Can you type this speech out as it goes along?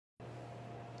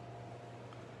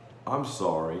I'm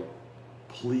sorry.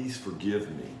 Please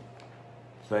forgive me.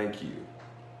 Thank you.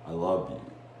 I love you.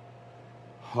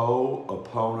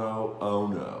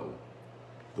 Oponopono.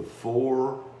 The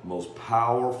 4 most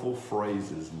powerful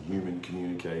phrases in human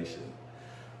communication.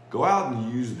 Go out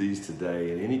and use these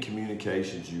today in any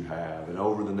communications you have and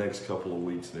over the next couple of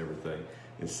weeks and everything,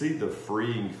 and see the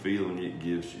freeing feeling it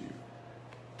gives you.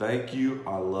 Thank you,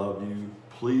 I love you,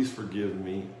 please forgive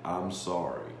me, I'm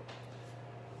sorry.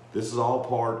 This is all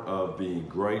part of being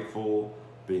grateful,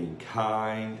 being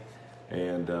kind,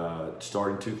 and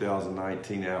starting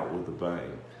 2019 out with a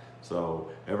bang. So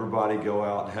everybody go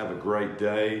out and have a great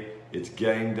day. It's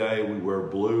game day. We wear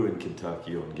blue in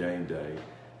Kentucky on game day.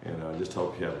 And I just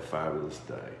hope you have a fabulous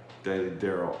day.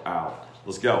 Daryl out.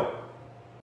 Let's go.